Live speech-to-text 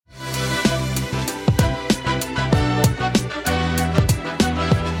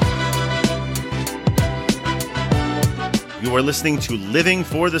You are listening to Living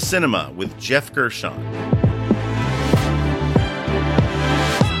for the Cinema with Jeff Gershon.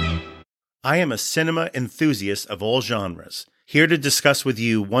 I am a cinema enthusiast of all genres, here to discuss with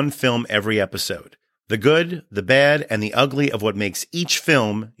you one film every episode. The good, the bad, and the ugly of what makes each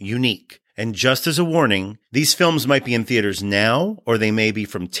film unique. And just as a warning, these films might be in theaters now, or they may be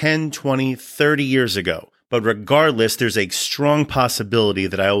from 10, 20, 30 years ago. But regardless, there's a strong possibility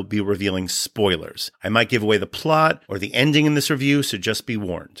that I will be revealing spoilers. I might give away the plot or the ending in this review, so just be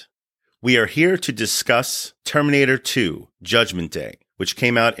warned. We are here to discuss Terminator 2, Judgment Day, which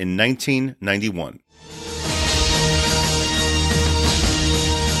came out in 1991.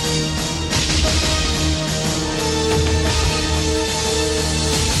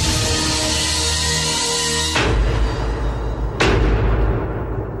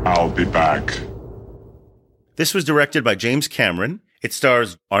 I'll be back. This was directed by James Cameron. It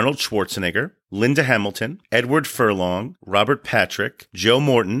stars Arnold Schwarzenegger, Linda Hamilton, Edward Furlong, Robert Patrick, Joe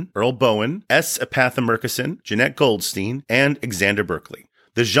Morton, Earl Bowen, S. Epatha Murkison, Jeanette Goldstein, and Alexander Berkeley.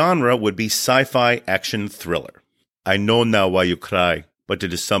 The genre would be sci-fi action thriller. I know now why you cry, but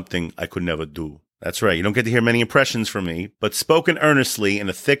it is something I could never do. That's right, you don't get to hear many impressions from me, but spoken earnestly in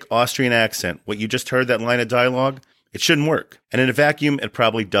a thick Austrian accent, what you just heard, that line of dialogue, it shouldn't work. And in a vacuum, it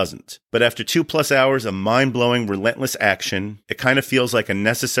probably doesn't. But after 2+ hours of mind-blowing, relentless action, it kind of feels like a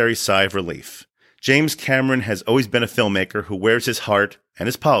necessary sigh of relief. James Cameron has always been a filmmaker who wears his heart and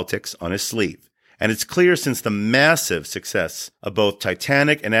his politics on his sleeve. And it's clear since the massive success of both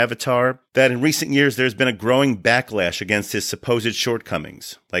Titanic and Avatar that in recent years there's been a growing backlash against his supposed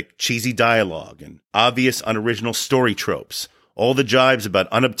shortcomings, like cheesy dialogue and obvious unoriginal story tropes. All the jibes about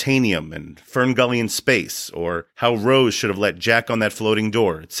unobtainium and Fern Gully in space, or how Rose should have let Jack on that floating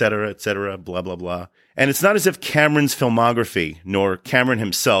door, etc., blah, blah, blah. And it's not as if Cameron's filmography, nor Cameron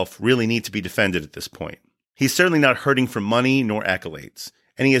himself, really need to be defended at this point. He's certainly not hurting for money nor accolades,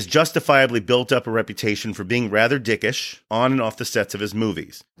 and he has justifiably built up a reputation for being rather dickish on and off the sets of his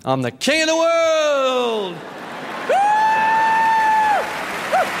movies. I'm the king of the world!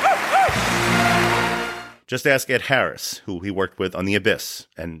 Just ask Ed Harris, who he worked with on The Abyss,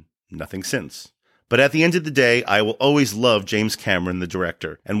 and nothing since. But at the end of the day, I will always love James Cameron, the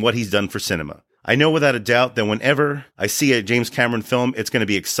director, and what he's done for cinema. I know without a doubt that whenever I see a James Cameron film, it's going to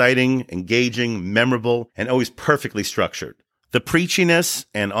be exciting, engaging, memorable, and always perfectly structured. The preachiness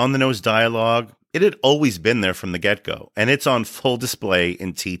and on-the-nose dialogue, it had always been there from the get-go, and it's on full display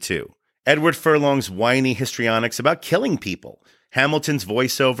in T2. Edward Furlong's whiny histrionics about killing people, Hamilton's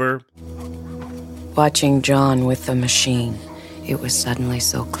voiceover. Watching John with the machine, it was suddenly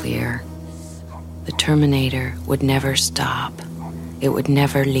so clear. The Terminator would never stop. It would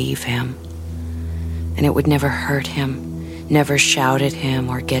never leave him. And it would never hurt him, never shout at him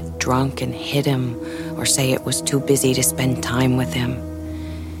or get drunk and hit him or say it was too busy to spend time with him.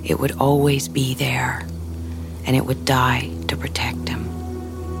 It would always be there, and it would die to protect him.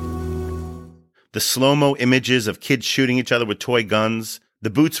 The slow-mo images of kids shooting each other with toy guns, the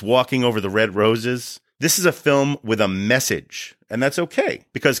boots walking over the red roses. This is a film with a message, and that's okay,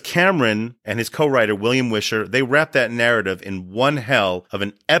 because Cameron and his co-writer William Wisher, they wrap that narrative in one hell of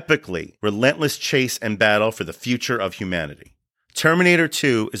an epically relentless chase and battle for the future of humanity. Terminator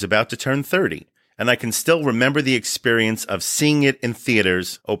 2 is about to turn 30, and I can still remember the experience of seeing it in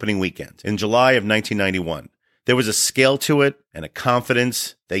theaters opening weekend in July of 1991. There was a scale to it and a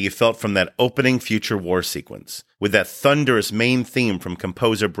confidence that you felt from that opening future war sequence, with that thunderous main theme from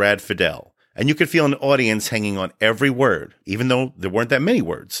composer Brad Fiedel. And you could feel an audience hanging on every word, even though there weren't that many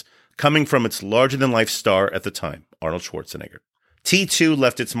words, coming from its larger-than-life star at the time, Arnold Schwarzenegger. T2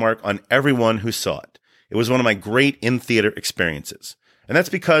 left its mark on everyone who saw it. It was one of my great in-theater experiences. And that's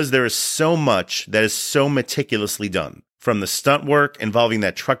because there is so much that is so meticulously done. From the stunt work involving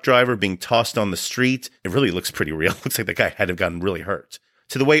that truck driver being tossed on the street, it really looks pretty real. Looks like the guy had to have gotten really hurt.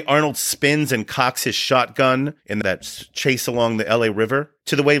 To the way Arnold spins and cocks his shotgun in that chase along the LA River.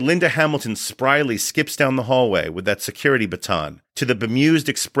 To the way Linda Hamilton spryly skips down the hallway with that security baton. To the bemused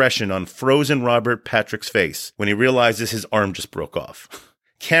expression on frozen Robert Patrick's face when he realizes his arm just broke off.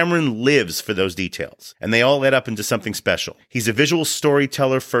 Cameron lives for those details, and they all add up into something special. He's a visual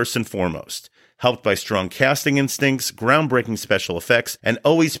storyteller first and foremost, helped by strong casting instincts, groundbreaking special effects, and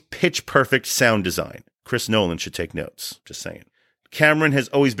always pitch-perfect sound design. Chris Nolan should take notes, just saying. Cameron has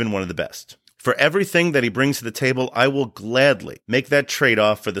always been one of the best. For everything that he brings to the table, I will gladly make that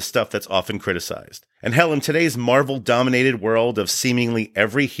trade-off for the stuff that's often criticized. And hell, in today's Marvel-dominated world of seemingly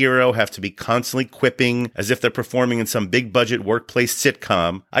every hero have to be constantly quipping as if they're performing in some big-budget workplace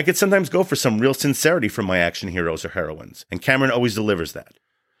sitcom, I could sometimes go for some real sincerity from my action heroes or heroines, and Cameron always delivers that.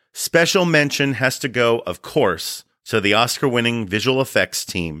 Special mention has to go, of course, So the Oscar-winning visual effects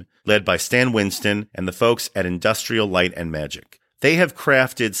team, led by Stan Winston and the folks at Industrial Light and Magic, they have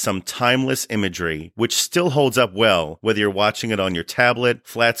crafted some timeless imagery which still holds up well whether you're watching it on your tablet,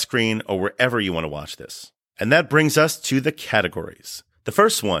 flat screen, or wherever you want to watch this. And that brings us to the categories. The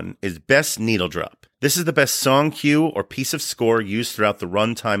first one is Best Needle Drop. This is the best song cue or piece of score used throughout the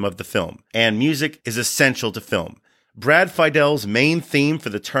runtime of the film, and music is essential to film. Brad Feidel's main theme for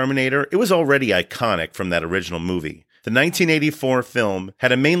the Terminator, it was already iconic from that original movie. The 1984 film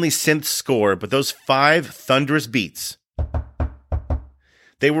had a mainly synth score, but those 5 thunderous beats,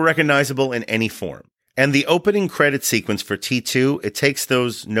 they were recognizable in any form. And the opening credit sequence for T2, it takes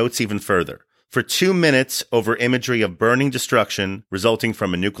those notes even further. For 2 minutes over imagery of burning destruction resulting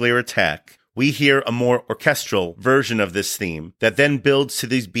from a nuclear attack, we hear a more orchestral version of this theme that then builds to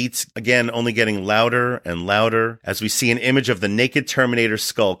these beats, again, only getting louder and louder as we see an image of the naked Terminator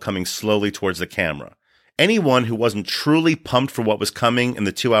skull coming slowly towards the camera. Anyone who wasn't truly pumped for what was coming in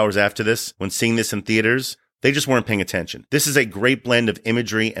the 2 hours after this, when seeing this in theaters, they just weren't paying attention. This is a great blend of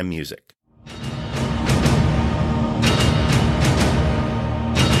imagery and music.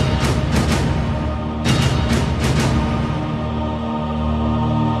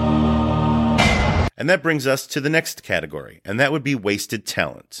 And that brings us to the next category, and that would be wasted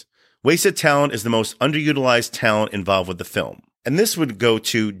talent. Wasted talent is the most underutilized talent involved with the film. And this would go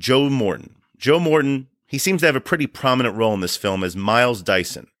to Joe Morton. Joe Morton, he seems to have a pretty prominent role in this film as Miles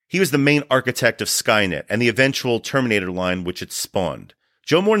Dyson. He was the main architect of Skynet and the eventual Terminator line which it spawned.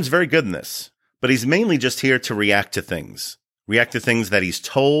 Joe Morton's very good in this, but he's mainly just here to react to things. React to things that he's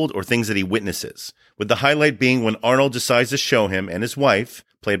told or things that he witnesses, with the highlight being when Arnold decides to show him and his wife,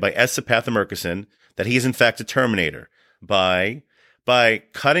 played by Essa Patha-Murkison, that he is in fact a Terminator by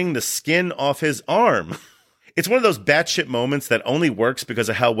cutting the skin off his arm. It's one of those batshit moments that only works because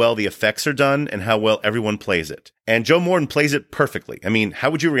of how well the effects are done and how well everyone plays it. And Joe Morton plays it perfectly. I mean,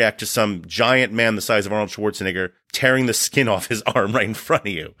 how would you react to some giant man the size of Arnold Schwarzenegger tearing the skin off his arm right in front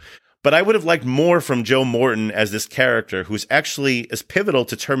of you? But I would have liked more from Joe Morton as this character who's actually as pivotal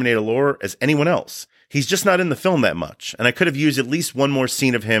to Terminator lore as anyone else. He's just not in the film that much, and I could have used at least one more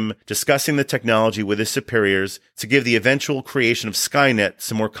scene of him discussing the technology with his superiors to give the eventual creation of Skynet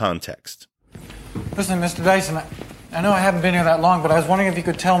some more context. Listen, Mr. Dyson, I know I haven't been here that long, but I was wondering if you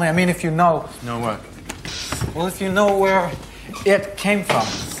could tell me, if you know. Know what? Well, if you know where it came from.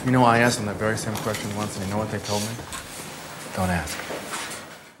 You know, I asked them that very same question once, and you know what they told me? Don't ask.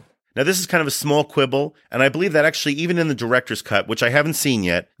 Now, this is kind of a small quibble, and I believe that actually even in the director's cut, which I haven't seen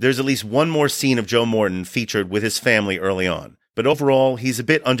yet, there's at least one more scene of Joe Morton featured with his family early on. But overall, he's a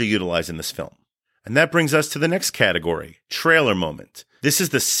bit underutilized in this film. And that brings us to the next category, trailer moment. This is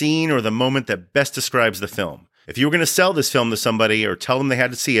the scene or the moment that best describes the film. If you were going to sell this film to somebody or tell them they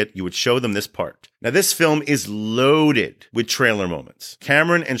had to see it, you would show them this part. Now, this film is loaded with trailer moments.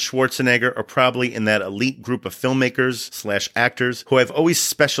 Cameron and Schwarzenegger are probably in that elite group of filmmakers/actors who have always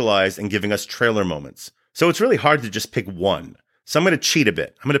specialized in giving us trailer moments. So it's really hard to just pick one. So I'm going to cheat a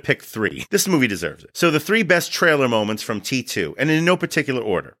bit. I'm going to pick 3. This movie deserves it. So the 3 best trailer moments from T2, and in no particular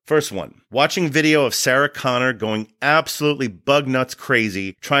order. First one, watching video of Sarah Connor going absolutely bug nuts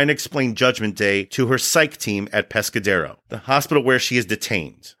crazy trying to explain Judgment Day to her psych team at Pescadero, the hospital where she is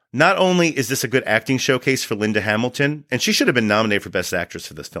detained. Not only is this a good acting showcase for Linda Hamilton, and she should have been nominated for Best Actress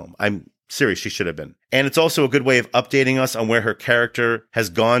for this film. I'm serious, she should have been. And it's also a good way of updating us on where her character has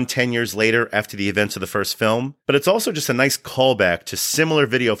gone 10 years later after the events of the first film. But it's also just a nice callback to similar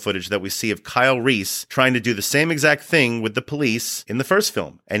video footage that we see of Kyle Reese trying to do the same exact thing with the police in the first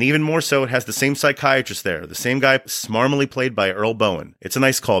film. And even more so, it has the same psychiatrist there, the same guy smarmily played by Earl Bowen. It's a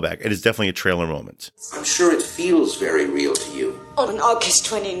nice callback. It is definitely a trailer moment. I'm sure it feels very real to you. On August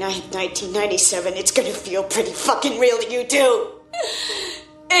 29th, 1997, it's gonna feel pretty fucking real to you, too.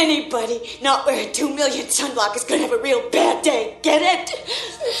 Anybody not wearing 2 million sunblock is gonna have a real bad day. Get it?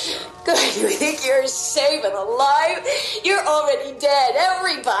 God, you think you're safe and alive? You're already dead.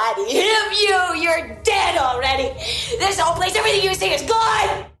 Everybody. You're dead already. This whole place, everything you see is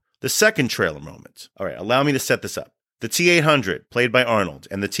gone. The second trailer moment. All right, allow me to set this up. The T-800, played by Arnold,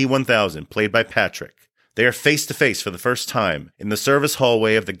 and the T-1000, played by Patrick. They are face-to-face for the first time in the service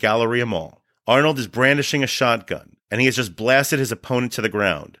hallway of the Galleria Mall. Arnold is brandishing a shotgun, and he has just blasted his opponent to the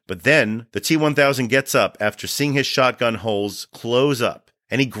ground. But then, the T-1000 gets up after seeing his shotgun holes close up,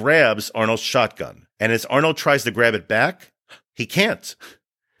 and he grabs Arnold's shotgun. And as Arnold tries to grab it back, he can't.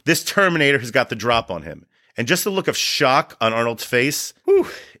 This Terminator has got the drop on him. And just the look of shock on Arnold's face,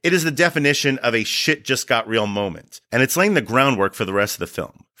 it is the definition of a shit just got real moment. And it's laying the groundwork for the rest of the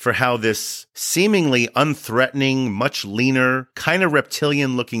film. for how this seemingly unthreatening, much leaner, kind of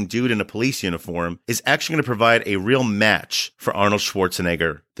reptilian-looking dude in a police uniform is actually going to provide a real match for Arnold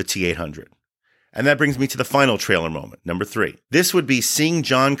Schwarzenegger, the T-800. And that brings me to the final trailer moment, number 3. This would be seeing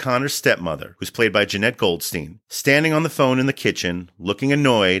John Connor's stepmother, who's played by Jeanette Goldstein, standing on the phone in the kitchen, looking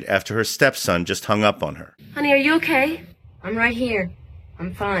annoyed after her stepson just hung up on her. Honey, are you okay? I'm right here.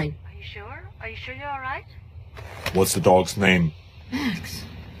 I'm fine. Are you sure? Are you sure you're all right? What's the dog's name? Max.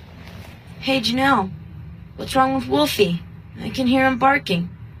 Hey, Janelle. What's wrong with Wolfie? I can hear him barking.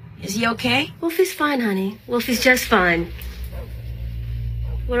 Is he okay? Wolfie's fine, honey. Wolfie's just fine.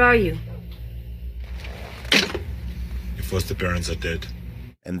 Where are you? Your foster parents are dead.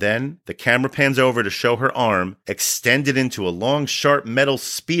 And then the camera pans over to show her arm extended into a long, sharp metal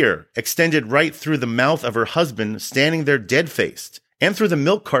spear, extended right through the mouth of her husband, standing there dead-faced, and through the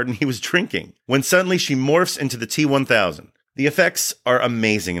milk carton he was drinking, when suddenly she morphs into the T-1000. The effects are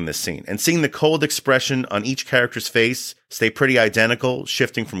amazing in this scene, and seeing the cold expression on each character's face stay pretty identical,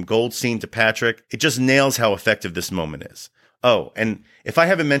 shifting from Goldstein to Patrick, it just nails how effective this moment is. Oh, and if I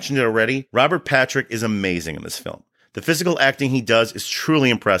haven't mentioned it already, Robert Patrick is amazing in this film. The physical acting he does is truly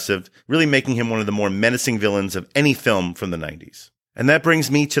impressive, really making him one of the more menacing villains of any film from the 90s. And that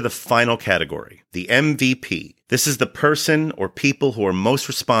brings me to the final category, the MVP. This is the person or people who are most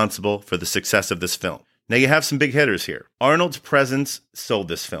responsible for the success of this film. Now you have some big hitters here. Arnold's presence sold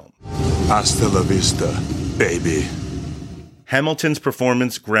this film. Hasta la vista, baby. Hamilton's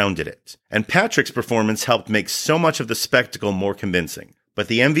performance grounded it. And Patrick's performance helped make so much of the spectacle more convincing. But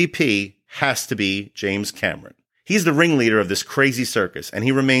the MVP has to be James Cameron. He's the ringleader of this crazy circus, and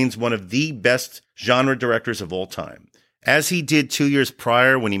he remains one of the best genre directors of all time. As he did 2 years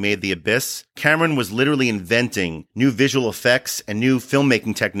prior when he made The Abyss, Cameron was literally inventing new visual effects and new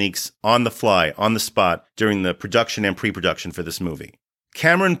filmmaking techniques on the fly, on the spot, during the production and pre-production for this movie.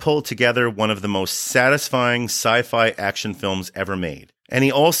 Cameron pulled together one of the most satisfying sci-fi action films ever made. And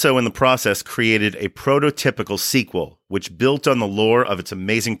he also, in the process, created a prototypical sequel, which built on the lore of its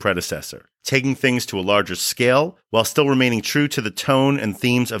amazing predecessor, taking things to a larger scale while still remaining true to the tone and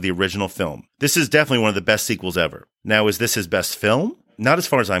themes of the original film. This is definitely one of the best sequels ever. Now, is this his best film? Not as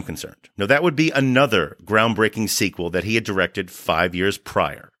far as I'm concerned. No, that would be another groundbreaking sequel that he had directed 5 years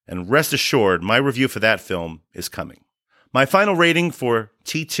prior. And rest assured, my review for that film is coming. My final rating for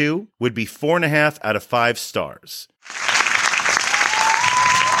T2 would be 4.5 out of 5 stars.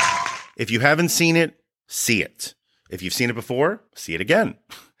 If you haven't seen it, see it. If you've seen it before, see it again.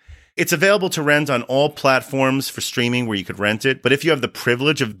 It's available to rent on all platforms for streaming where you could rent it, but if you have the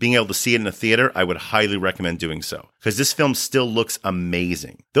privilege of being able to see it in a theater, I would highly recommend doing so, because this film still looks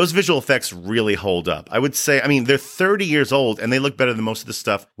amazing. Those visual effects really hold up. I would say, they're 30 years old, and they look better than most of the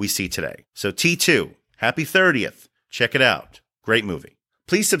stuff we see today. So T2, happy 30th. Check it out. Great movie.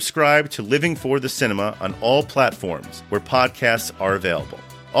 Please subscribe to Living for the Cinema on all platforms where podcasts are available.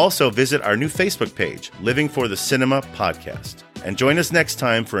 Also, visit our new Facebook page, Living for the Cinema Podcast. And join us next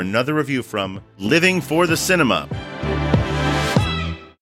time for another review from Living for the Cinema.